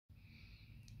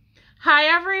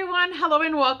Hi everyone, hello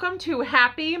and welcome to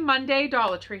Happy Monday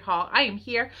Dollar Tree haul. I am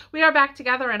here, we are back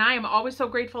together, and I am always so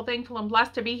grateful, thankful, and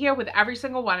blessed to be here with every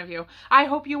single one of you. I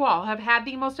hope you all have had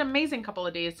the most amazing couple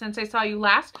of days since I saw you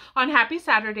last on Happy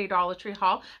Saturday Dollar Tree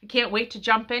haul. I can't wait to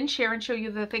jump in, share, and show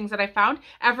you the things that I found.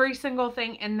 Every single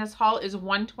thing in this haul is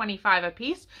 $1.25 a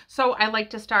piece, so I like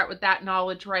to start with that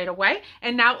knowledge right away.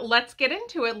 And now let's get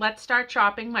into it. Let's start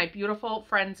shopping, my beautiful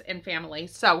friends and family.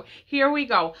 So here we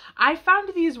go. I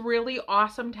found these really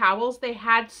awesome towels. They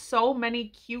had so many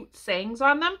cute sayings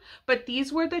on them, but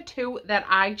these were the two that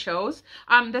I chose.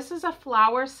 This is a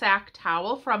flour sack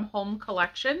towel from Home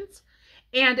Collections,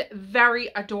 and very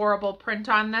adorable print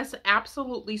on this.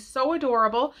 Absolutely so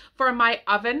adorable for my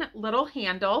oven little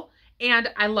handle, and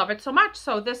I love it so much.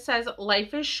 So this says,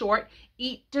 "Life is short,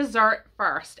 eat dessert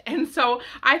first." And so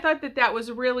I thought that that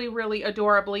was really, really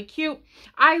adorably cute.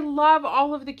 I love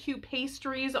all of the cute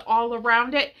pastries all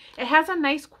around it. It has a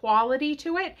nice quality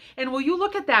to it. And will you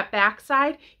look at that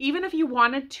backside? Even if you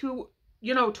wanted to,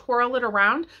 you know, twirl it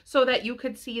around so that you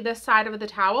could see this side of the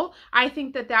towel, I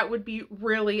think that that would be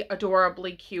really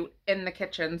adorably cute in the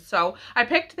kitchen. So I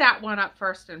picked that one up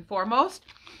first and foremost.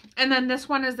 And then this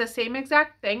one is the same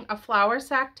exact thing, a flour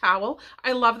sack towel.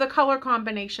 I love the color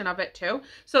combination of it too.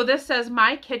 So this says,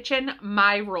 "My kitchen,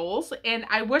 my rules." And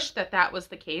I wish that that was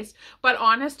the case, but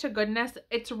honest to goodness,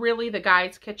 it's really the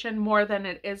guy's kitchen more than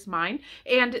it is mine.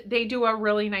 And they do a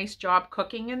really nice job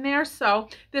cooking in there. So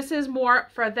this is more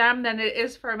for them than it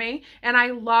is for me. And I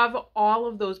love all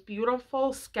of those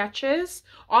beautiful sketches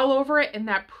all over it in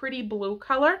that pretty blue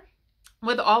color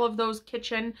with all of those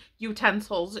kitchen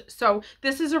utensils. So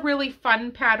this is a really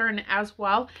fun pattern as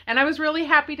well. And I was really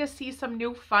happy to see some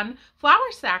new fun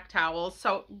flour sack towels.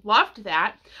 So loved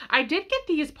that. I did get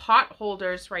these pot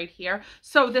holders right here.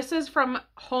 So this is from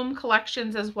Home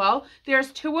Collections as well.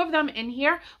 There's two of them in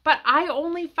here, but I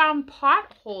only found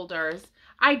pot holders.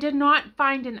 I did not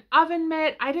find an oven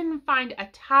mitt. I didn't find a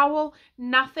towel,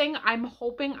 nothing. I'm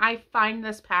hoping I find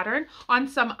this pattern on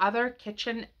some other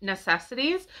kitchen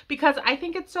necessities because I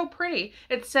think it's so pretty.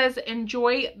 It says,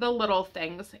 "Enjoy the little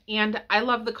things." And I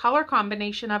love the color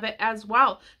combination of it as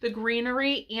well. The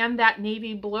greenery and that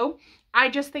navy blue. I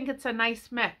just think it's a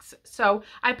nice mix. So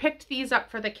I picked these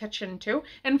up for the kitchen too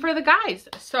and for the guys.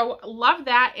 So love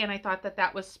that, and I thought that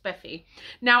that was spiffy.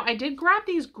 Now I did grab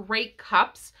these great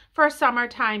cups for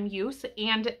summertime use,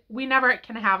 and we never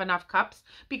can have enough cups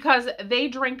because they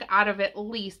drink out of at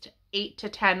least 8 to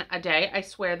 10 a day. I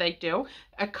swear they do.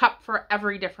 A cup for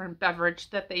every different beverage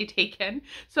that they take in.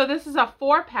 So this is a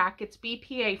 4-pack. It's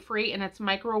BPA free and it's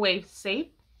microwave safe.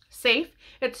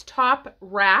 It's top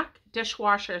rack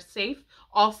dishwasher safe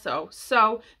also.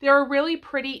 So they're a really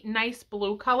pretty nice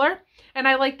blue color, and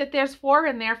I like that there's 4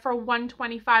 in there for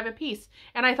 $1.25 a piece,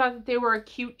 and I thought that they were a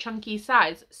cute chunky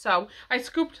size, so I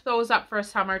scooped those up for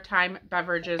summertime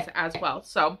beverages as well.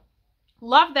 So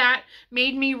love that.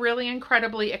 Made me really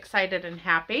incredibly excited and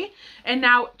happy. And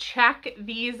now check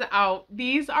these out.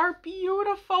 These are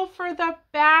beautiful for the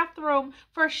bathroom,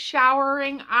 for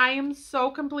showering. I am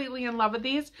so completely in love with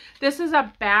these. This is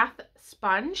a bath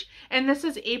sponge, and this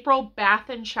is April Bath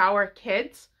and Shower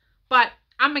Kids, but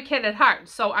I'm a kid at heart,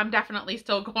 so I'm definitely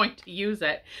still going to use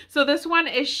it. So this one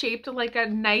is shaped like a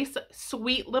nice,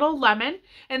 sweet little lemon.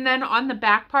 And then on the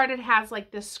back part, it has like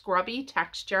this scrubby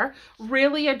texture.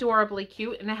 Really adorably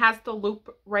cute. And it has the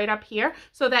loop right up here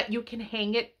so that you can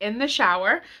hang it in the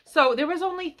shower. So there was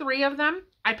only 3 of them.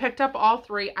 I picked up all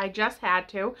 3. I just had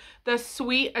to. The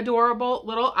sweet, adorable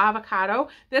little avocado.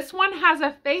 This one has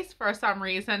a face for some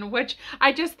reason, which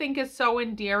I just think is so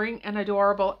endearing and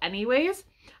adorable anyways.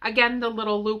 Again, the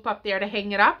little loop up there to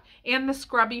hang it up, and the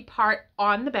scrubby part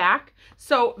on the back.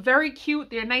 So very cute.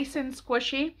 They're nice and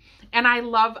squishy, and I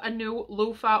love a new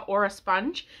loofah or a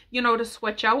sponge, you know, to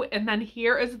switch out. And then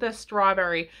here is the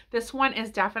strawberry. This one is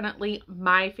definitely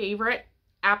my favorite,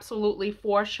 absolutely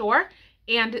for sure.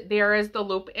 And there is the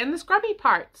loop and the scrubby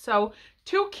part. So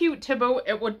too cute to boot.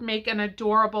 It would make an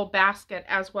adorable basket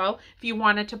as well if you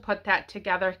wanted to put that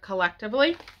together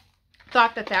collectively.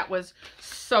 Thought that that was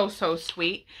so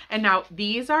sweet. And now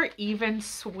these are even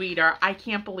sweeter. I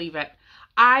can't believe it.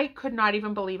 I could not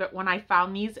even believe it when I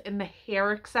found these in the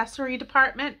hair accessory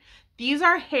department. These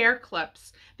are hair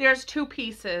clips. There's 2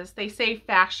 pieces. They say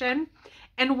fashion.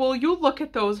 And will you look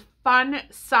at those fun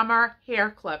summer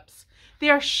hair clips?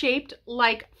 They're shaped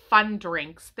like fun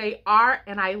drinks. They are,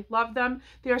 and I love them.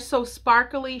 They're so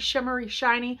sparkly, shimmery,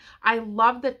 shiny. I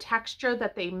love the texture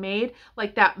that they made,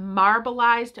 like that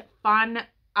marbleized, fun,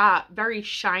 very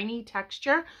shiny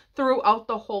texture throughout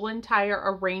the whole entire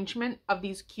arrangement of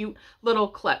these cute little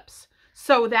clips.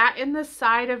 So that in the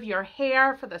side of your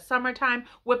hair for the summertime,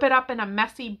 whip it up in a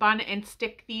messy bun and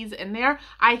stick these in there.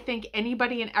 I think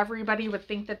anybody and everybody would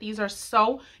think that these are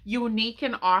so unique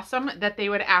and awesome that they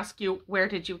would ask you, where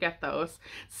did you get those?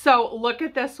 So look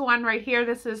at this one right here.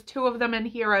 This is 2 of them in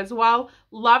here as well.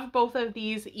 Love both of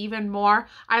these even more.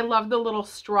 I love the little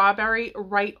strawberry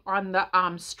right on the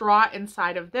straw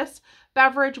inside of this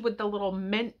beverage with the little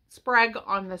mint sprig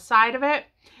on the side of it,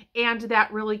 and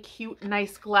that really cute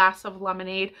nice glass of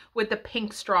lemonade with the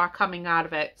pink straw coming out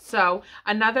of it. So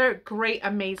another great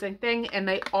amazing thing, and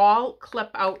they all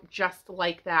clip out just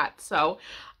like that. So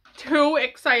too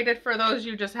excited for those,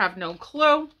 you just have no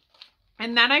clue.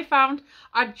 And then I found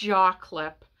a jaw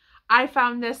clip. I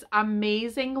found this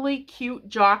amazingly cute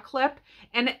jaw clip,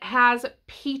 and it has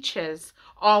peaches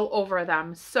all over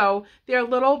them. So they're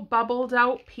little bubbled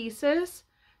out pieces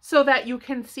so that you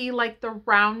can see like the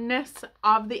roundness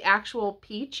of the actual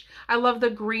peach. I love the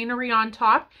greenery on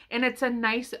top, and it's a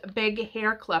nice big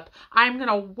hair clip. I'm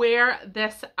gonna wear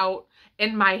this out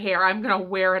in my hair. I'm gonna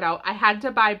wear it out. I had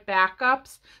to buy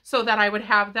backups so that I would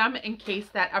have them in case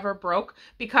that ever broke,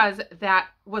 because that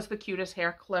was the cutest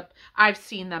hair clip I've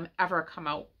seen them ever come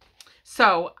out.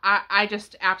 So I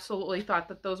just absolutely thought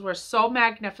that those were so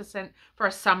magnificent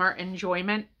for summer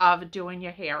enjoyment of doing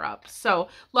your hair up. So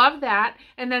love that.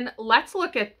 And then let's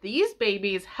look at these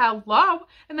babies. Hello.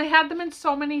 And they had them in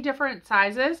so many different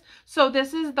sizes. So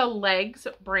this is the Legs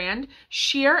brand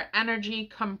Sheer Energy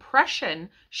Compression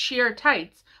Sheer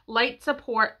Tights, light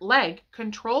support leg,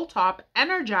 control top,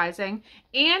 energizing,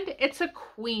 and it's a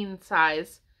queen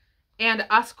size. And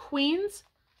us queens,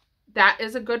 that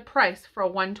is a good price for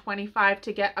 $125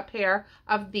 to get a pair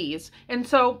of these. And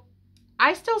so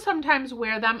I still sometimes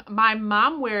wear them. My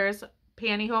mom wears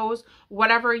pantyhose,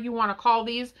 whatever you want to call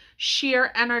these,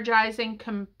 sheer energizing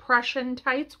compression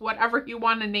tights, whatever you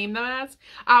want to name them as.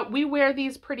 We wear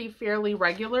these pretty fairly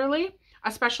regularly,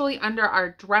 especially under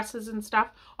our dresses and stuff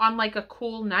on like a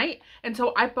cool night. And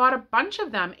so I bought a bunch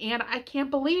of them, and I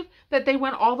can't believe that they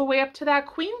went all the way up to that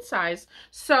queen size.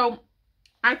 So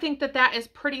I think that that is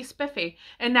pretty spiffy.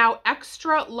 And now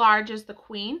extra large is the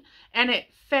queen, and it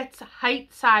fits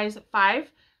height size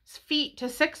 5 feet to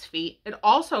 6 feet. It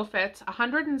also fits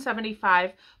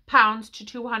 175 pounds to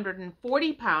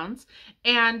 240 pounds.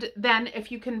 And then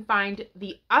if you can find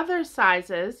the other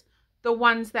sizes, the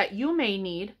ones that you may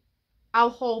need,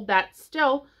 I'll hold that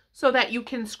still so that you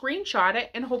can screenshot it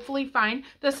and hopefully find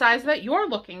the size that you're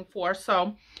looking for.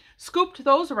 So scooped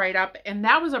those right up, and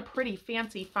that was a pretty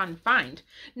fancy fun find.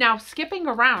 Now skipping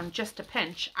around just a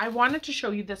pinch, I wanted to show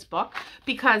you this book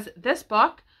because this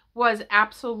book was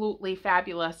absolutely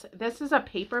fabulous. This is a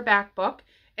paperback book.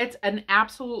 It's an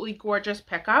absolutely gorgeous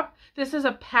pickup. This is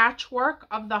a Patchwork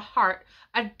of the Heart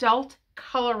adult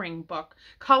coloring book.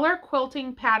 Color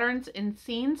quilting patterns and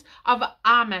scenes of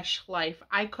Amish life.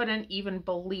 I couldn't even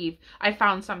believe I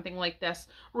found something like this.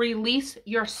 Release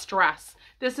your stress.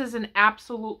 This is an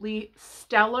absolutely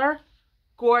stellar,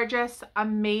 gorgeous,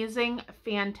 amazing,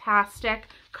 fantastic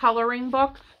coloring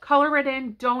book. Color it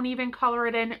in. Don't even color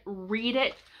it in. Read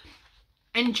it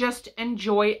and just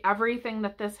enjoy everything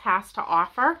that this has to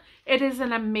offer. It is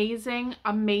an amazing,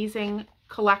 amazing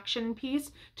collection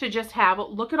piece to just have.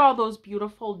 Look at all those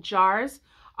beautiful jars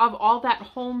of all that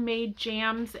homemade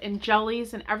jams and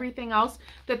jellies and everything else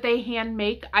that they hand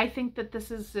make. I think that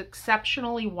this is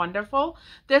exceptionally wonderful.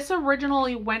 This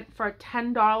originally went for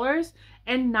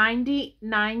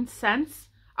 $10.99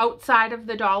 outside of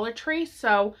the Dollar Tree.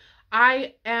 So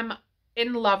I am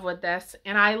in love with this,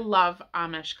 and I love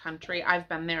Amish country. I've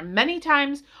been there many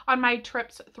times on my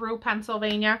trips through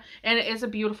Pennsylvania, and it is a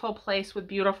beautiful place with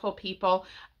beautiful people.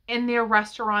 In their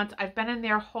restaurants, I've been in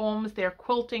their homes, their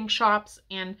quilting shops,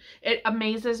 and it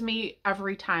amazes me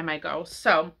every time I go.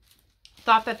 So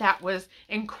thought that that was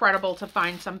incredible to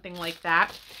find something like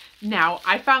that. Now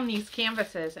I found these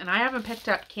canvases, and I haven't picked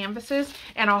up canvases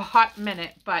in a hot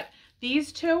minute, but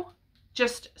these two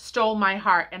just stole my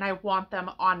heart, and I want them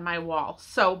on my wall.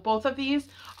 So both of these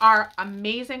are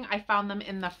amazing. I found them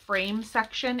in the frame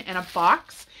section in a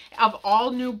box of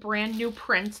all new, brand new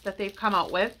prints that they've come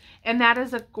out with. And that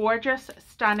is a gorgeous,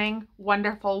 stunning,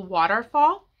 wonderful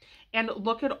waterfall. And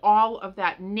look at all of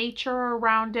that nature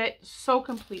around it. So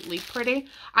completely pretty.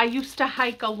 I used to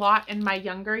hike a lot in my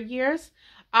younger years,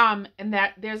 And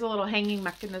that there's a little hanging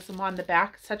mechanism on the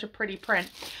back. Such a pretty print.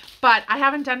 But I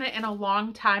haven't done it in a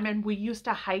long time, and we used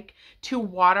to hike to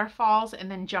waterfalls and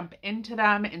then jump into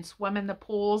them and swim in the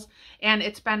pools, and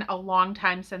it's been a long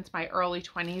time since my early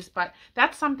 20s, but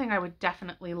that's something I would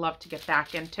definitely love to get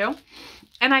back into.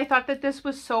 And I thought that this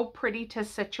was so pretty to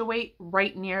situate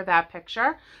right near that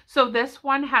picture. So this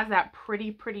one has that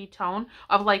pretty tone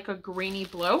of like a greeny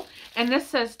blue, and this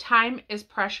says time is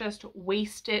precious,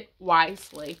 waste it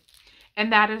wisely.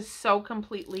 And that is so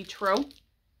completely true.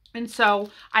 And so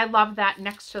I love that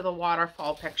next to the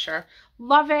waterfall picture.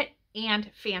 Love it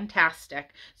and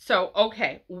fantastic. So,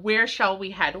 okay, where shall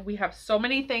we head? We have so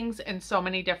many things in so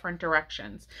many different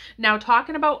directions. Now,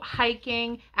 talking about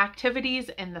hiking activities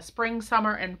in the spring,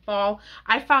 summer, and fall,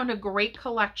 I found a great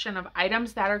collection of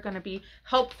items that are going to be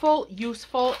helpful,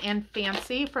 useful, and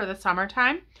fancy for the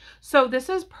summertime. So this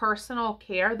is Personal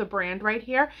Care, the brand right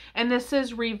here, and this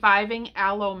is Reviving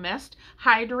Aloe Mist.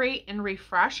 Hydrate and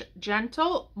refresh,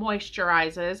 gently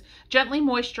moisturizes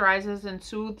and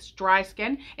soothes dry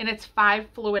skin, and it's 5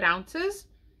 fluid ounces.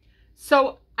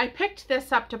 So I picked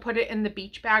this up to put it in the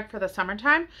beach bag for the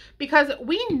summertime because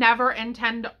we never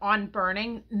intend on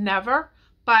burning, never,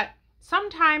 but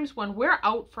sometimes when we're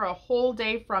out for a whole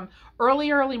day from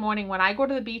early morning, when I go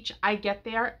to the beach, I get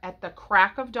there at the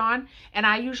crack of dawn, and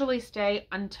I usually stay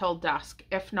until dusk,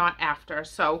 if not after.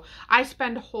 So I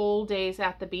spend whole days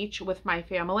at the beach with my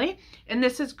family, and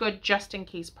this is good just in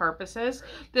case purposes.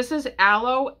 This is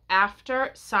Aloe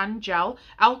After Sun Gel,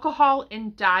 alcohol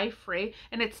and dye free,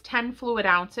 and it's 10 fluid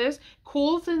ounces.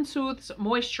 Cools and soothes,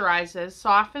 moisturizes,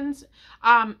 softens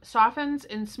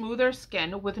and smoother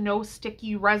skin with no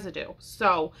sticky residue.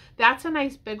 So that's a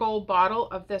nice big old bottle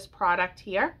of this product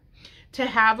here to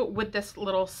have with this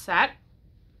little set.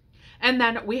 And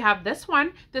then we have this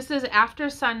one. This is After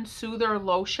Sun Soother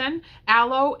Lotion,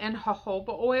 aloe and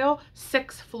jojoba oil,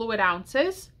 6 fluid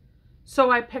ounces.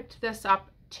 So I picked this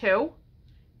up too.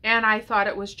 And I thought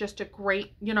it was just a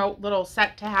great, you know, little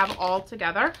set to have all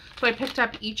together. So I picked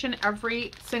up each and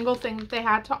every single thing that they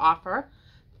had to offer.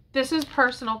 This is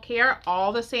Personal Care,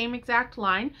 all the same exact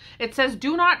line. It says,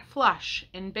 do not flush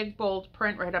in big bold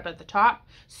print right up at the top.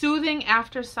 Soothing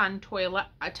After Sun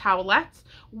towelettes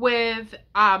with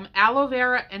aloe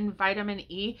vera and vitamin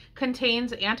E.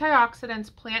 Contains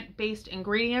antioxidants, plant-based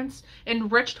ingredients,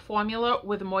 enriched formula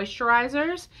with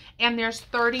moisturizers. And there's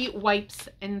 30 wipes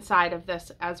inside of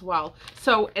this as well.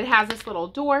 So it has this little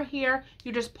door here.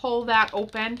 You just pull that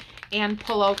open and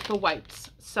pull out the wipes.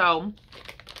 So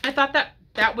I thought that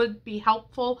would be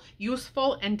helpful,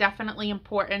 useful, and definitely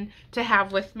important to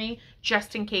have with me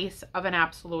just in case of an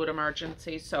absolute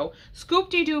emergency. So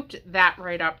scoop-de-dooped that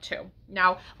right up too.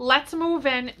 Now let's move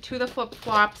in to the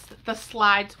flip-flops, the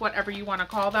slides, whatever you want to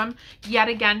call them, yet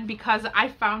again, because I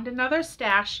found another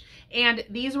stash, and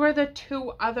these were the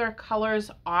 2 other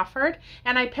colors offered,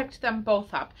 and I picked them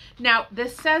both up. Now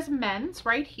this says men's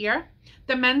right here,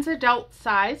 the men's adult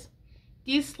size.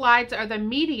 These slides are the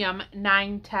medium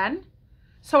 9-10.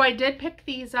 So I did pick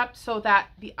these up so that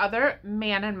the other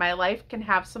man in my life can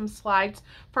have some slides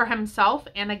for himself.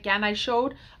 And again, I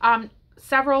showed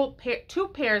 2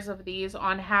 pairs of these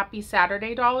on Happy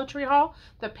Saturday Dollar Tree haul.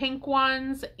 The pink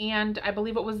ones, and I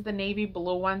believe it was the navy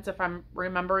blue ones, if I'm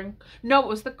remembering. No, it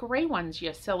was the gray ones,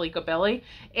 you silly gabilly.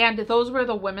 And those were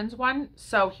the women's one.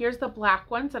 So here's the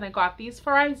black ones, and I got these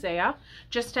for Isaiah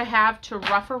just to have to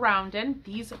rough around in.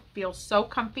 These feel so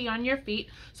comfy on your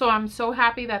feet, so I'm so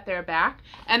happy that they're back.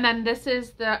 And then this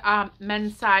is the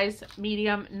men's size,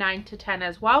 medium 9-10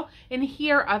 as well. And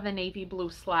here are the navy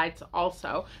blue slides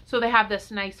also. So they have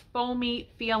this nice foamy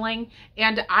feeling,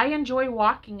 and I enjoy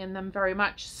walking in them very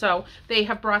much. So they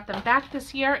have brought them back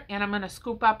this year, and I'm going to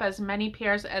scoop up as many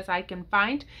pairs as I can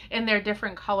find in their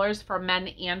different colors for men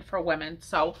and for women.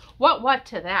 So what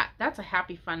to that? That's a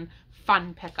happy fun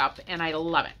pickup, and I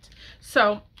love it.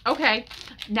 So okay,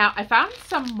 now I found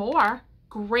some more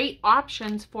great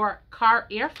options for car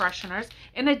air fresheners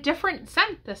in a different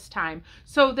scent this time.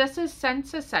 So this is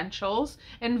Scents Essentials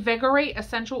Invigorate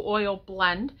Essential Oil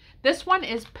Blend. This one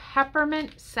is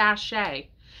Peppermint Sachet,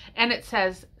 and it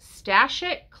says stash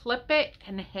it, clip it,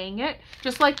 and hang it,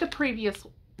 just like the previous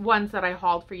ones that I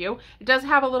hauled for you. It does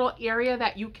have a little area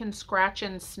that you can scratch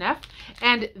and sniff,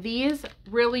 and these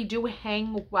really do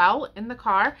hang well in the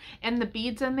car, and the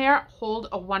beads in there hold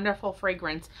a wonderful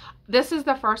fragrance. This is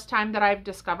the first time that I've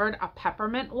discovered a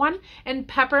peppermint one, and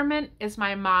peppermint is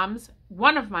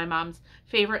one of my mom's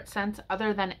favorite scents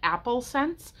other than apple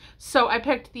scents. So I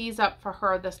picked these up for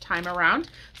her this time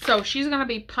around. So she's going to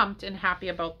be pumped and happy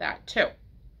about that too.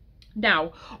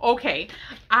 Now, okay,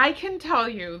 I can tell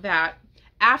you that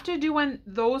after doing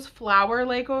those flower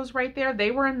Legos right there, they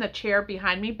were in the chair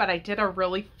behind me, but I did a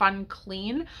really fun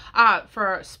clean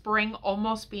for spring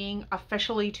almost being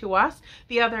officially to us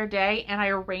the other day, and I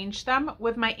arranged them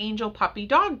with my angel puppy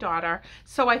dog daughter.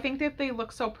 So I think that they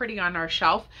look so pretty on our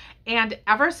shelf. And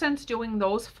ever since doing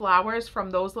those flowers from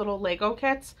those little Lego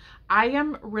kits, I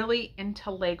am really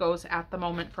into Legos at the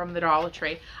moment from the Dollar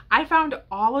Tree. I found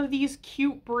all of these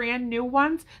cute brand new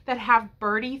ones that have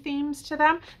birdie themes to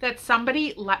them that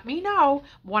somebody let me know.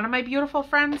 One of my beautiful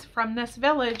friends from this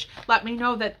village let me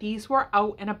know that these were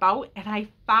out and about, and I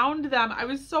found them. I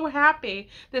was so happy.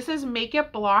 This is Make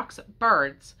It Blocks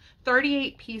Birds.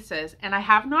 38 pieces, and I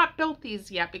have not built these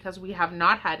yet because we have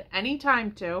not had any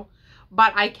time to,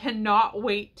 but I cannot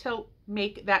wait to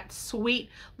make that sweet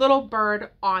little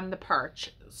bird on the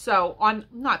perch. So on,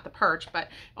 not the perch, but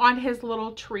on his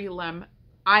little tree limb.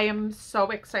 I am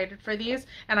so excited for these,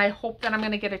 and I hope that I'm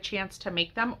going to get a chance to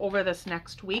make them over this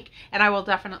next week, and I will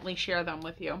definitely share them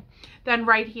with you. Then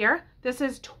right here, this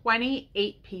is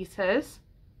 28 pieces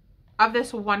of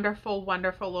this wonderful,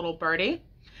 wonderful little birdie.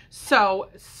 So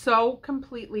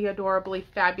completely adorably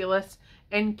fabulous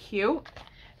and cute.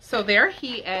 So there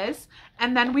he is.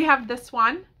 And then we have this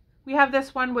one. We have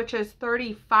this one, which is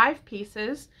 35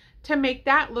 pieces to make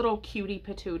that little cutie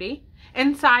patootie.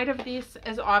 Inside of this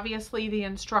is obviously the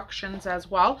instructions as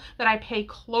well that I pay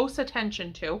close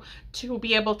attention to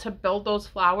be able to build those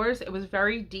flowers. It was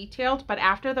very detailed, but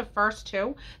after the first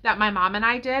two that my mom and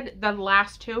I did, the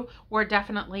last two were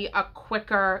definitely a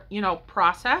quicker, you know,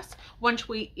 process once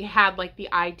we had like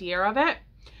the idea of it.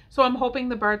 So I'm hoping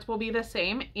the birds will be the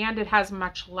same, and it has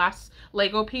much less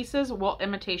Lego pieces, well,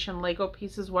 imitation Lego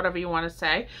pieces, whatever you want to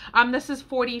say. This is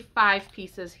 45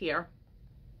 pieces here.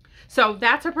 So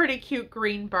that's a pretty cute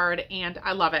green bird, and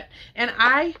I love it. And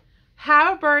I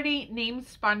have a birdie named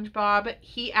SpongeBob.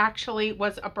 He actually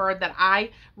was a bird that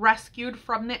I rescued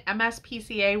from the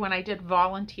MSPCA when I did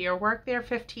volunteer work there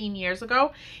 15 years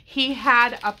ago. He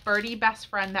had a birdie best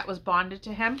friend that was bonded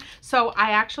to him. So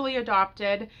I actually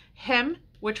adopted him,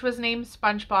 which was named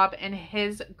SpongeBob, and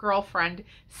his girlfriend,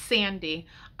 Sandy.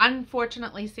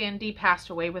 Unfortunately, Sandy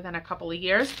passed away within a couple of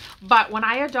years, but when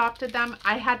I adopted them,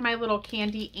 I had my little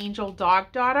Candy angel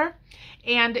dog daughter,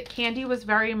 and Candy was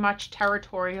very much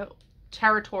territorial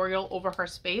over her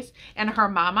space and her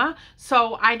mama.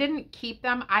 So I didn't keep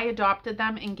them. I adopted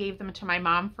them and gave them to my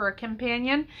mom for a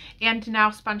companion. And now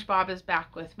SpongeBob is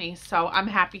back with me. So I'm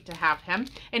happy to have him,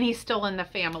 and he's still in the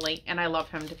family, and I love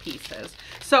him to pieces.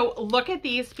 So look at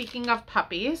these. Speaking of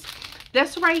puppies,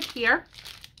 this right here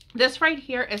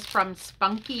is from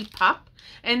Spunky Pup.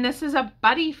 And this is a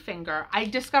Buddy Finger. I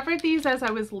discovered these as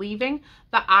I was leaving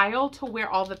the aisle to where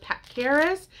all the pet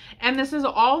care is. And this is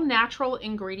all natural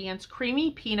ingredients,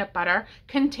 creamy peanut butter,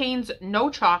 contains no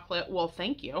chocolate. Well,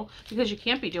 thank you, because you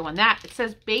can't be doing that. It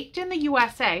says baked in the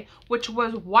USA, which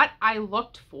was what I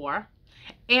looked for.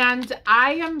 And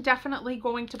I am definitely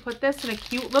going to put this in a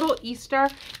cute little Easter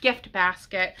gift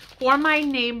basket for my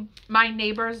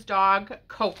neighbor's dog,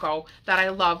 Coco, that I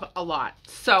love a lot.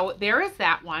 So there is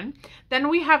that one. Then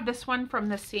we have this one from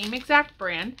the same exact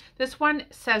brand. This one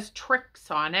says Tricks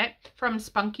on it, from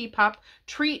Spunky Pup,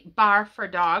 treat bar for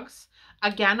dogs.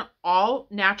 Again, all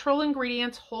natural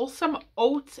ingredients, wholesome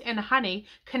oats and honey,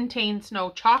 contains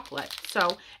no chocolate.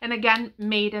 So, and again,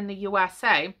 made in the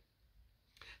USA.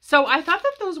 So I thought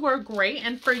that those were great,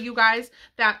 and for you guys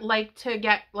that like to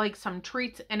get like some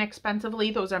treats inexpensively,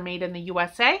 those are made in the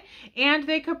USA, and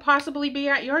they could possibly be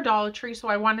at your Dollar Tree, so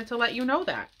I wanted to let you know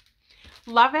that.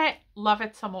 Love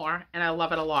it some more, and I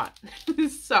love it a lot.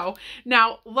 So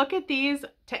now look at these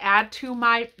to add to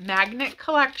my magnet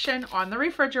collection on the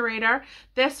refrigerator.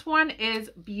 This one is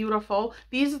beautiful.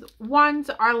 These ones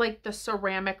are like the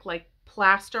ceramic, like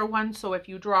plaster ones, so if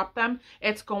you drop them,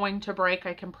 it's going to break.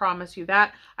 I can promise you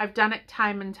that. I've done it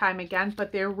time and time again,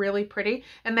 but they're really pretty,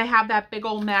 and they have that big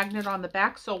old magnet on the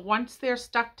back, so once they're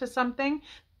stuck to something,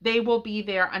 they will be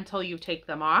there until you take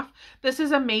them off. This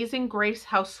is Amazing Grace,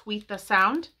 How Sweet the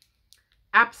Sound.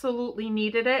 Absolutely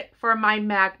needed it for my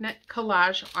magnet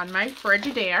collage on my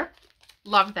Frigidaire.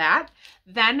 Love that.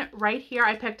 Then right here,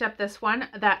 I picked up this one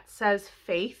that says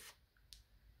Faith.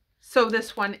 So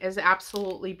this one is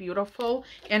absolutely beautiful,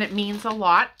 and it means a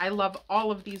lot. I love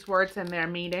all of these words and their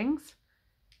meanings,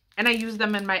 and I use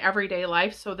them in my everyday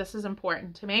life, so this is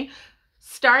important to me.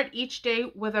 Start each day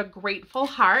with a grateful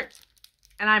heart,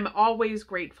 and I'm always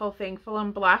grateful, thankful,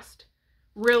 and blessed.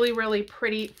 Really, really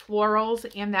pretty florals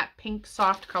and that pink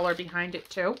soft color behind it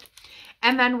too.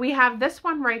 And then we have this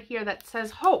one right here that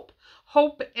says hope.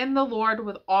 Hope in the Lord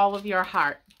with all of your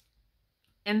heart.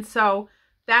 And so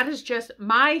that is just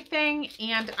my thing,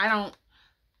 and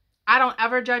I don't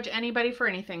ever judge anybody for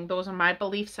anything. Those are my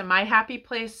beliefs and my happy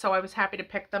place, so I was happy to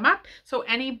pick them up. So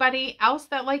anybody else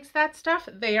that likes that stuff,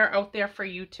 they are out there for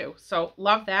you too. So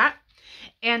love that.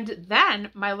 And then,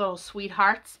 my little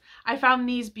sweethearts, I found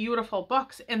these beautiful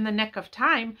books in the nick of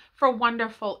time for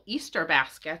wonderful Easter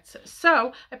baskets.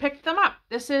 So I picked them up.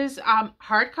 This is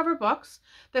hardcover books.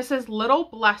 This is Little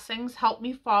Blessings, Help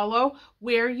Me Follow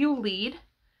Where You Lead.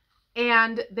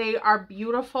 And they are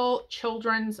beautiful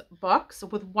children's books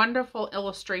with wonderful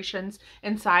illustrations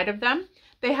inside of them.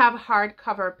 They have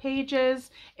hardcover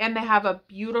pages and they have a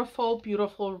beautiful,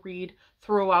 beautiful read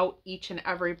throughout each and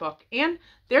every book. And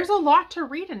there's a lot to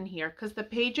read in here because the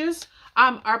pages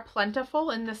are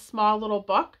plentiful in this small little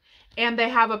book and they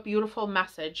have a beautiful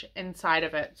message inside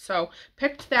of it. So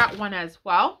picked that one as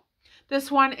well.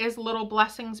 This one is Little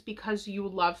Blessings Because You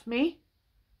Love Me.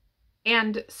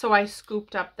 And so I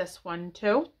scooped up this one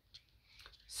too.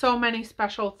 So many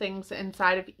special things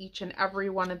inside of each and every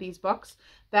one of these books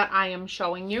that I am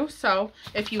showing you. So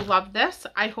if you love this,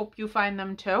 I hope you find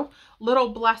them too. Little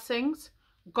Blessings,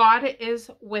 God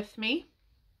is with me.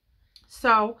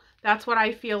 So that's what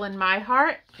I feel in my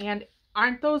heart. And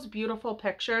aren't those beautiful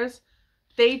pictures?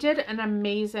 They did an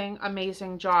amazing,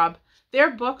 amazing job.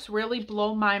 Their books really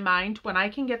blow my mind when I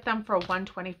can get them for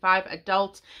 $125,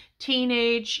 adult,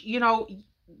 teenage, you know,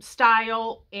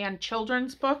 style and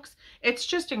children's books. It's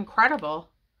just incredible.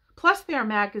 Plus they're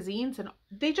magazines and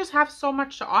they just have so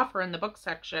much to offer in the book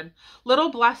section. Little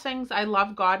Blessings, I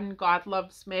Love God and God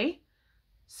Loves Me.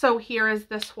 So here is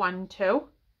this one too.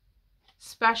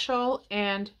 Special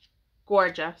and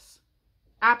gorgeous.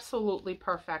 Absolutely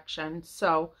perfection.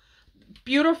 So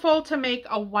beautiful to make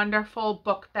a wonderful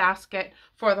book basket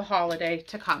for the holiday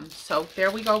to come. So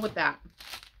there we go with that.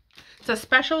 It's a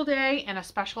special day and a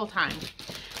special time.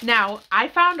 Now, I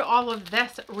found all of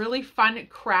this really fun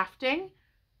crafting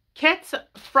kits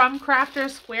from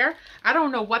Crafters Square. I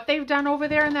don't know what they've done over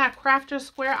there in that Crafters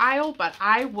Square aisle, but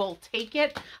I will take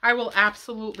it. I will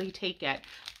absolutely take it.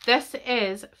 This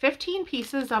is 15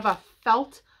 pieces of a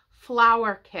felt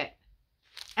flower kit.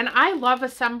 And I love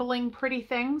assembling pretty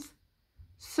things.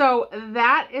 So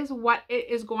that is what it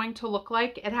is going to look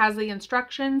like. It has the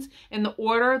instructions in the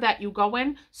order that you go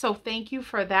in. So thank you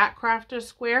for that. Crafters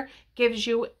Square gives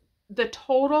you the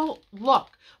total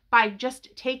look by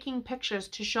just taking pictures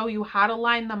to show you how to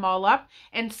line them all up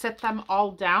and sit them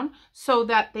all down so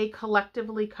that they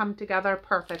collectively come together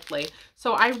perfectly.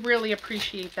 So I really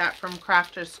appreciate that from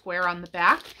Crafters Square on the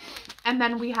back. And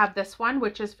then we have this one,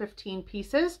 which is 15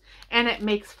 pieces, and it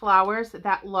makes flowers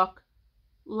that look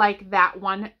like that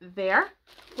one there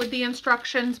with the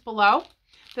instructions below.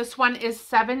 This one is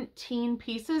 17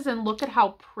 pieces, and look at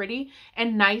how pretty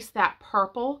and nice that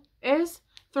purple is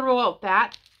throughout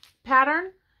that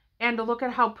pattern. And look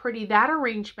at how pretty that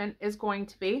arrangement is going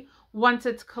to be once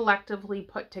it's collectively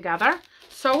put together.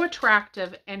 So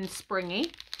attractive and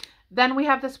springy. Then we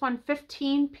have this one,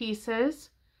 15 pieces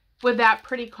with that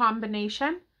pretty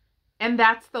combination. And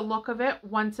that's the look of it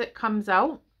once it comes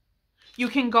out. You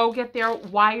can go get their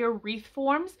wire wreath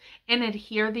forms and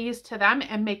adhere these to them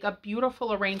and make a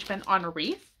beautiful arrangement on a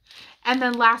wreath. And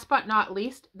then last but not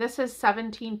least, this is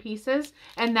 17 pieces,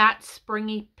 and that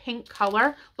springy pink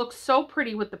color looks so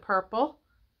pretty with the purple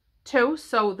too.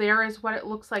 So there is what it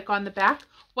looks like on the back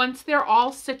once they're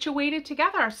all situated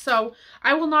together. So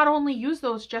I will not only use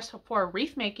those just for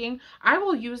wreath making, I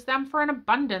will use them for an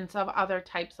abundance of other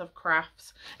types of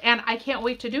crafts, and I can't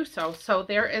wait to do so. So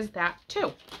there is that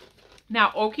too.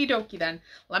 Now, okie dokie then,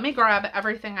 let me grab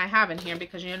everything I have in here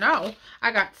because you know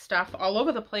I got stuff all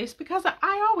over the place because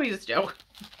I always do.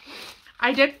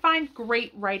 I did find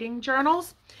great writing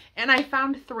journals and I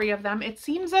found 3 of them. It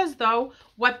seems as though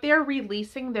what they're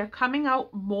releasing, they're coming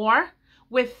out more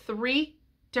with 3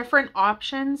 different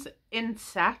options in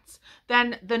sets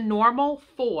than the normal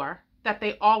 4 that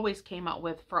they always came out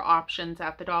with for options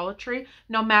at the Dollar Tree,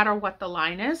 no matter what the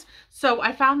line is. So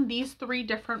I found these 3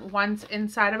 different ones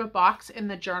inside of a box in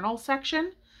the journal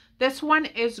section. This one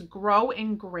is Grow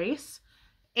in Grace,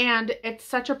 and it's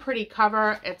such a pretty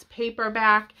cover. It's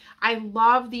paperback. I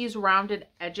love these rounded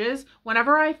edges.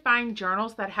 Whenever I find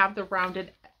journals that have the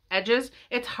rounded edges,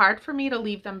 it's hard for me to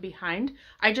leave them behind.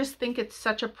 I just think it's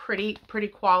such a pretty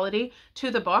quality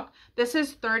to the book. This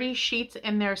is 30 sheets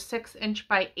in their 6-inch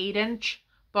by 8-inch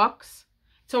books.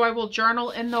 So I will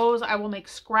journal in those. I will make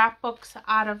scrapbooks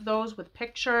out of those with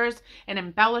pictures and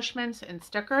embellishments and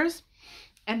stickers.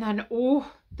 And then, oh,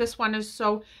 this one is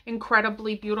so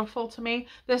incredibly beautiful to me.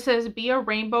 This is Be a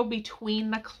Rainbow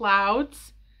Between the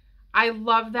Clouds. I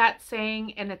love that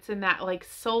saying, and it's in that like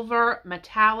silver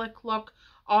metallic look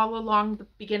all along the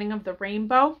beginning of the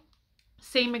rainbow.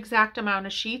 Same exact amount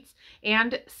of sheets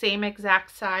and same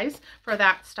exact size for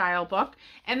that style book.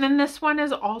 And then this one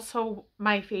is also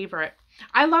my favorite.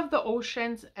 I love the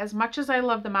oceans as much as I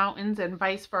love the mountains and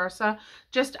vice versa.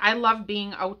 Just, I love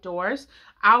being outdoors.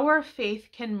 Our Faith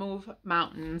Can Move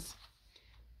Mountains.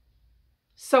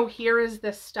 So here is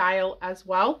this style as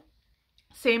well.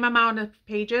 Same amount of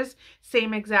pages,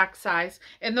 same exact size.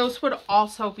 And those would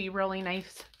also be really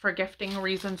nice for gifting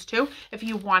reasons too, if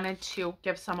you wanted to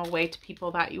give some away to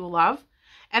people that you love.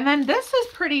 And then this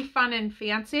is pretty fun and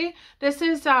fancy. This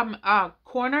is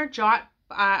Corner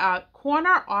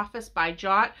Office by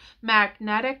Jot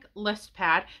magnetic list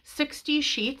pad, 60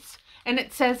 sheets, and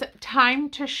it says Time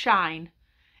to Shine.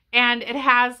 And it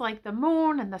has like the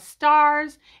moon and the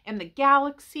stars and the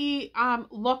galaxy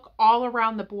look all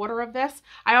around the border of this.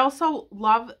 I also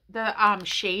love the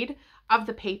shade of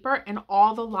the paper and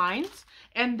all the lines.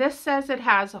 And this says it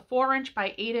has a 4-inch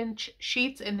by 8-inch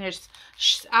sheets, and there's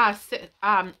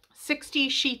 60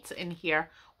 sheets in here,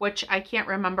 which I can't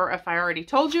remember if I already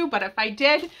told you, but if I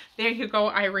did, there you go.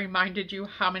 I reminded you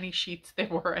how many sheets there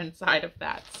were inside of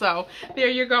that. So there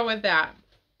you go with that.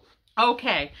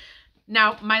 Okay.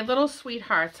 Now, my little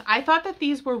sweethearts, I thought that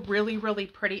these were really, really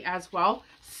pretty as well.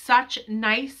 Such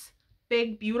nice,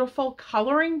 big, beautiful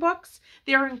coloring books.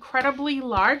 They're incredibly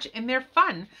large and they're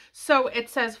fun. So it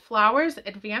says Flowers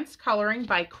Advanced Coloring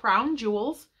by Crown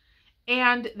Jewels.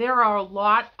 And there are a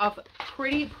lot of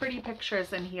pretty, pretty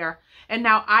pictures in here. And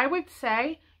now I would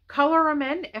say color them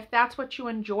in if that's what you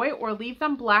enjoy, or leave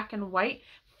them black and white.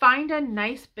 Find a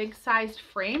nice big sized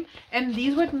frame, and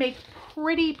these would make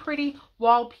pretty, pretty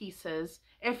wall pieces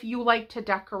if you like to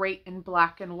decorate in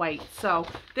black and white. So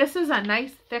this is a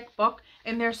nice thick book,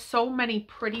 and there's so many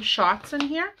pretty shots in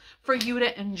here for you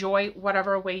to enjoy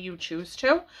whatever way you choose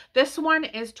to. This one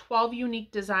is 12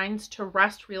 unique designs to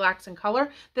rest, relax, and color.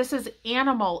 This is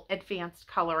animal advanced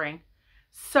coloring.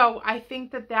 So I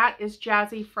think that that is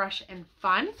jazzy, fresh, and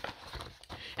fun.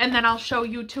 And then I'll show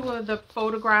you 2 of the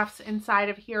photographs inside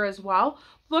of here as well.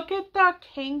 Look at the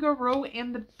kangaroo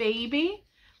and the baby.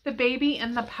 The baby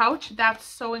in the pouch. That's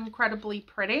so incredibly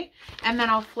pretty. And then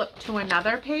I'll flip to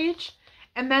another page.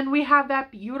 And then we have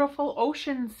that beautiful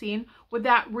ocean scene with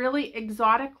that really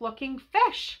exotic looking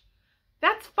fish.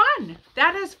 That's fun.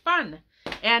 That is fun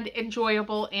and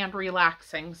enjoyable and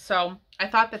relaxing. So I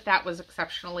thought that that was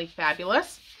exceptionally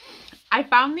fabulous. I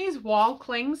found these wall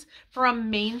clings from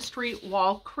Main Street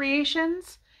Wall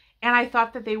Creations, and I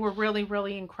thought that they were really,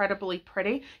 really incredibly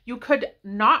pretty. You could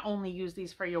not only use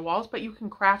these for your walls, but you can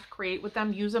create with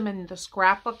them, use them in the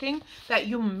scrapbooking that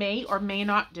you may or may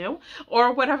not do,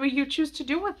 or whatever you choose to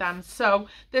do with them. So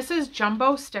this is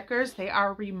jumbo stickers. They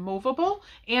are removable.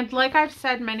 And like I've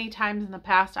said many times in the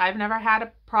past, I've never had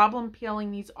a problem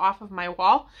peeling these off of my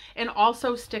wall and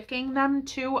also sticking them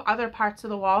to other parts of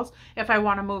the walls if I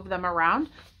want to move them around.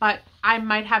 But I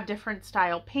might have different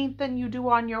style paint than you do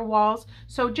on your walls,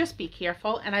 so just be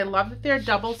careful. And I love that they're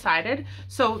double-sided,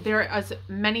 so there are as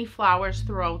many flowers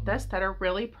throughout this that are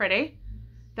really pretty.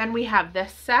 Then we have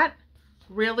this set,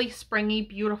 really springy,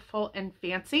 beautiful, and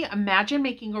fancy. Imagine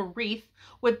making a wreath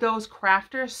with those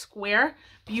Crafters square,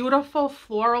 beautiful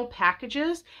floral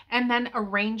packages, and then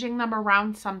arranging them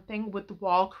around something with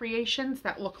wall creations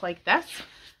that look like this.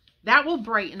 That will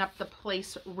brighten up the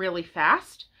place really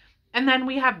fast. And then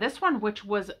we have this one, which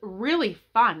was really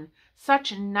fun.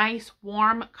 Such nice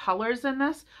warm colors in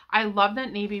this. I love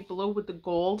that navy blue with the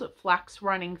gold flecks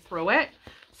running through it.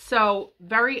 So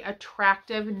very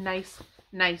attractive, nice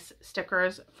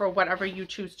stickers for whatever you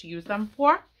choose to use them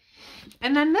for.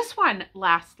 And then this one,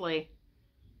 lastly,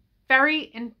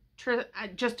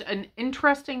 just an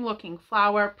interesting looking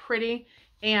flower, pretty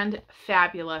and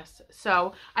fabulous.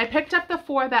 So I picked up the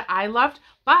 4 that I loved,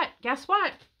 but guess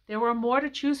what? There were more to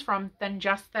choose from than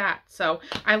just that. So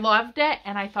I loved it,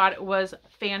 and I thought it was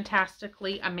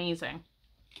fantastically amazing.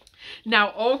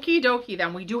 Now, okie dokie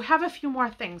then, we do have a few more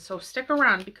things, so stick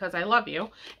around because I love you,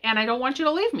 and I don't want you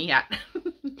to leave me yet.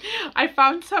 I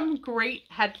found some great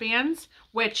headbands,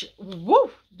 which,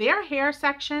 woo, their hair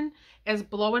section is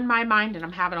blowing my mind, and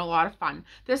I'm having a lot of fun.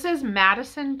 This is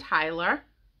Madison Tyler,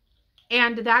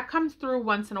 and that comes through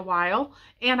once in a while,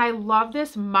 and I love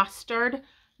this mustard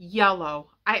yellow.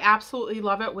 I absolutely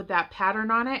love it with that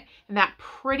pattern on it and that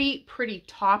pretty, pretty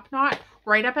top knot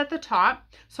right up at the top.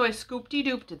 So I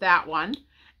scooped-de-dooped that one.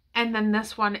 And then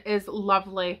this one is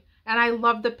lovely. And I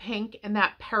love the pink and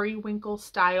that periwinkle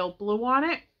style blue on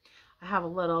it. I have a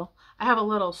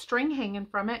little string hanging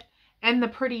from it and the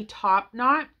pretty top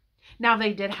knot. Now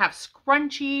they did have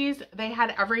scrunchies, they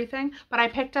had everything, but I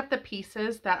picked up the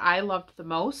pieces that I loved the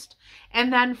most.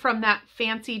 And then from that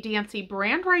Fancy Dancy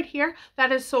brand right here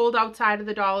that is sold outside of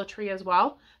the Dollar Tree as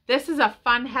well. This is a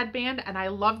fun headband and I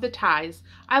love the ties.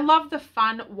 I love the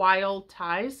fun, wild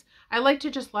ties. I like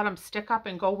to just let them stick up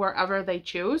and go wherever they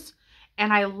choose.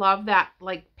 And I love that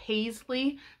like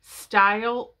paisley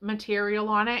style material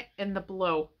on it in the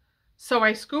blue. So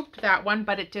I scooped that one,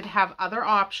 but it did have other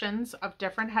options of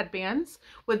different headbands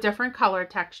with different color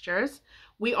textures.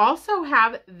 We also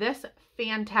have this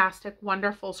fantastic,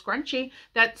 wonderful scrunchie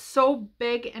that's so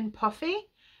big and puffy.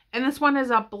 And this one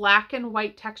is a black and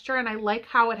white texture, and I like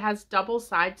how it has double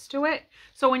sides to it.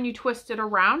 So when you twist it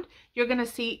around, you're going to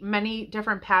see many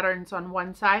different patterns on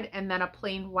one side and then a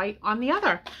plain white on the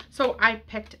other. So I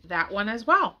picked that one as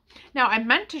well. Now I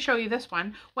meant to show you this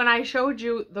one when I showed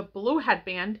you the blue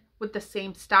headband with the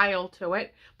same style to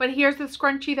it, but here's the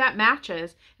scrunchie that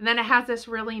matches. And then it has this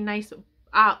really nice,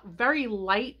 very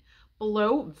light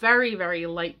blue, very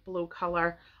light blue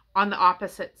color on the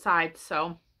opposite side.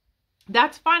 So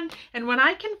that's fun. And when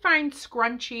I can find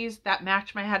scrunchies that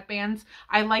match my headbands,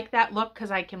 I like that look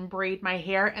because I can braid my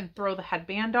hair and throw the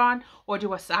headband on, or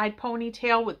do a side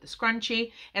ponytail with the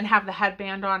scrunchie and have the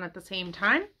headband on at the same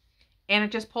time. And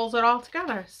it just pulls it all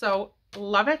together. So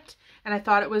love it. And I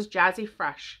thought it was jazzy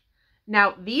fresh.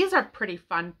 Now these are pretty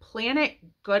fun. Planet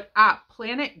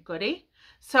Goody.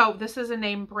 So this is a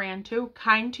name brand too.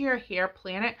 Kind to Your Hair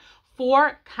Planet.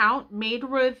 4 count, made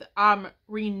with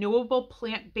renewable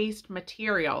plant-based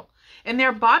material. And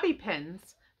they're bobby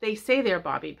pins. They say they're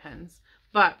bobby pins,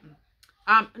 but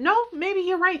no, maybe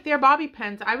you're right. They're bobby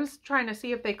pins. I was trying to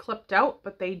see if they clipped out,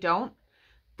 but they don't.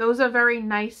 Those are very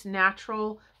nice,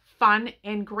 natural, fun,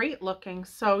 and great looking.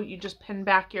 So you just pin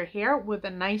back your hair with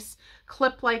a nice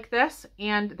clip like this,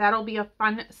 and that'll be a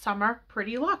fun summer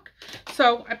pretty look.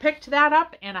 So I picked that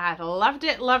up and I loved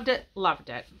it, loved it, loved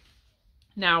it.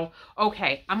 Now,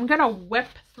 okay, I'm going to whip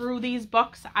through these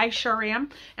books. I sure am.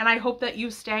 And I hope that you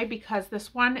stay because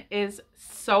this one is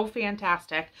so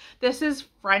fantastic. This is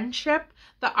Friendship,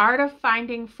 The Art of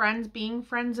Finding Friends, Being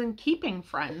Friends, and Keeping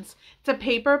Friends. It's a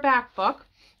paperback book.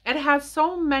 It has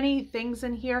so many things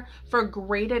in here for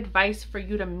great advice for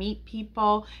you to meet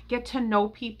people, get to know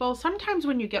people. Sometimes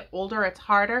when you get older, it's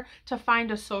harder to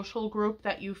find a social group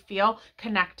that you feel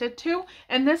connected to.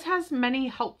 And this has many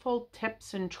helpful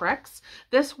tips and tricks.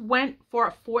 This went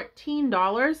for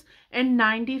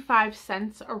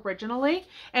 $14.95 originally.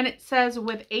 And it says,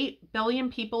 with 8 billion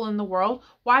people in the world,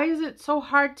 why is it so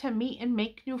hard to meet and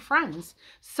make new friends?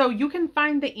 So you can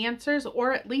find the answers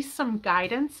or at least some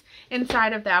guidance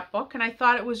inside of that book. And I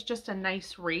thought it was just a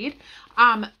nice read.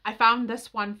 I found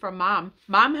this one for Mom.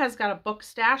 Mom has got a book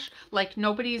stash like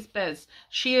nobody's biz.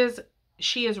 She is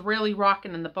really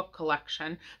rocking in the book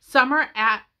collection. Summer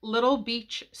at Little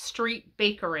Beach Street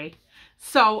Bakery.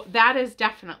 So that is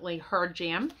definitely her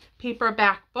jam.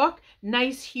 Paperback book,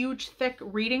 nice, huge, thick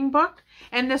reading book.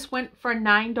 And this went for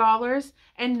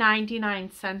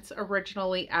 $9.99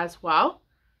 originally as well.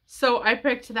 So I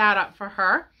picked that up for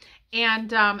her.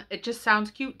 And it just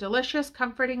sounds cute, delicious,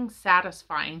 comforting,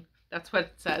 satisfying. That's what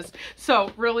it says.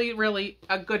 So really, really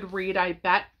a good read, I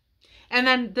bet. And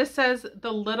then this says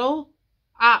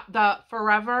I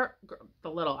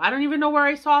don't even know where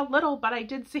I saw little, but I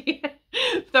did see it.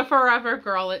 The Forever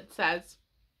Girl, it says.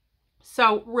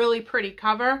 So really pretty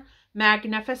cover,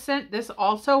 magnificent. This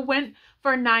also went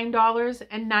for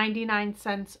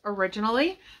 $9.99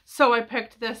 originally. So I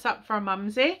picked this up for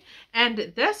Mumsy.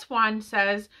 And this one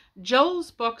says, Jill's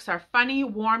books are funny,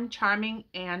 warm, charming,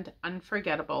 and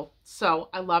unforgettable. So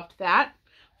I loved that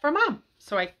for Mom.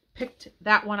 So I picked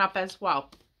that one up as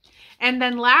well. And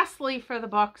then lastly for the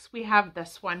books, we have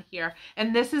this one here.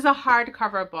 And this is a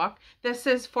hardcover book. This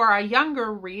is for a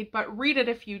younger read, but read it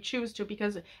if you choose to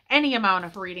because any amount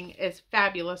of reading is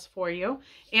fabulous for you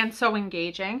and so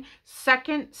engaging.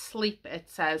 Second Sleep, it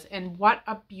says. And what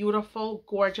a beautiful,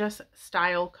 gorgeous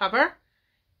style cover.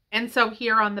 And so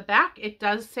here on the back, it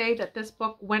does say that this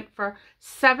book went for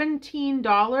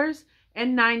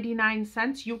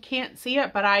 $17.99. You can't see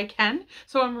it, but I can.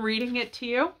 So I'm reading it to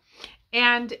you.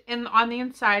 And on the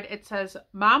inside, it says,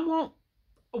 Mom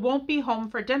won't be home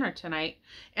for dinner tonight.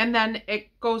 And then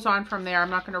it goes on from there. I'm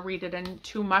not going to read it in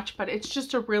too much, but it's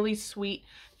just a really sweet,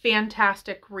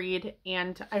 fantastic read,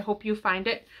 and I hope you find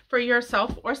it for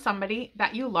yourself or somebody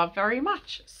that you love very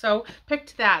much. So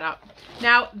picked that up.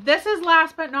 Now, this is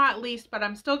last but not least, but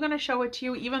I'm still going to show it to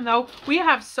you even though we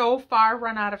have so far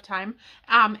run out of time.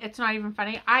 It's not even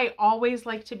funny. I always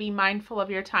like to be mindful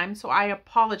of your time, so I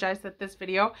apologize that this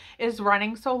video is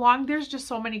running so long. There's just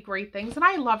so many great things, and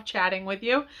I love chatting with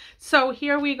you. So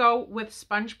here we go with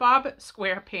SpongeBob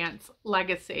SquarePants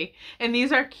Legacy. And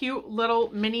these are cute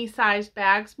little mini-sized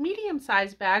bags,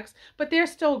 medium-sized bags, but they're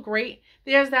still great.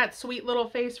 There's that sweet little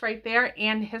face right there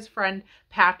and his friend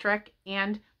Patrick,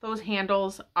 and those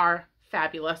handles are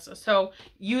fabulous. So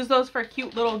use those for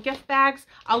cute little gift bags,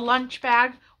 a lunch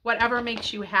bag, whatever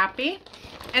makes you happy.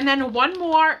 And then one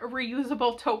more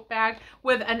reusable tote bag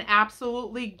with an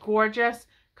absolutely gorgeous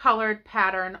colored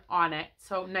pattern on it.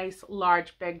 So nice,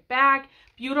 large, big bag,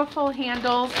 beautiful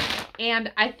handles,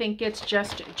 and I think it's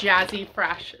just jazzy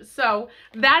fresh. So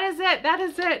that is it. That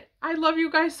is it. I love you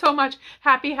guys so much.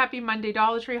 Happy Monday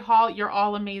Dollar Tree haul. You're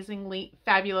all amazingly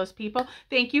fabulous people.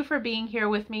 Thank you for being here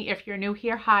with me. If you're new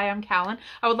here, hi, I'm Callan.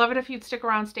 I would love it if you'd stick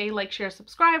around, stay, like, share,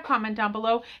 subscribe, comment down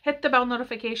below, hit the bell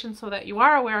notification so that you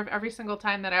are aware of every single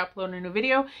time that I upload a new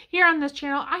video here on this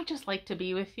channel. I just like to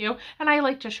be with you, and I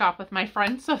like to shop with my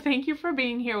friends, so thank you for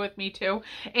being here with me too.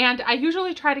 And I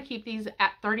usually try to keep these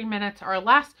at 30 minutes or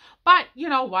less, but you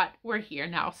know what? We're here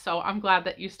now, so I'm glad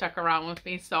that you stuck around with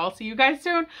me. So I'll see you guys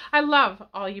soon. I love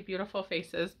all you beautiful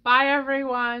faces. Bye,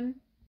 everyone.